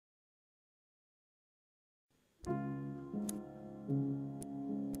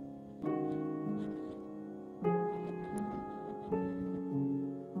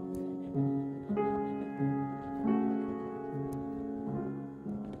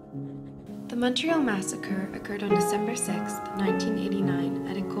The Montreal Massacre occurred on December 6, 1989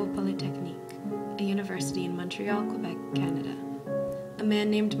 at École Polytechnique, a university in Montreal, Quebec, Canada. A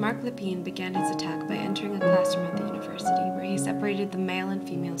man named Marc Lépine began his attack by entering a classroom at the university where he separated the male and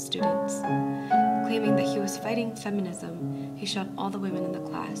female students. Claiming that he was fighting feminism, he shot all the women in the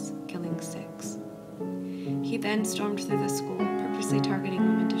class, killing 6. He then stormed through the school, purposely targeting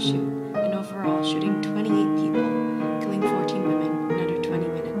women to shoot, and overall shooting 28 people, killing 14 women in under 20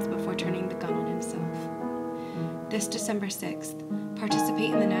 minutes before turning the gun on himself. This December 6th,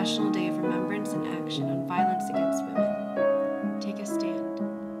 participate in the National Day of Remembrance and Action on Violence Against Women.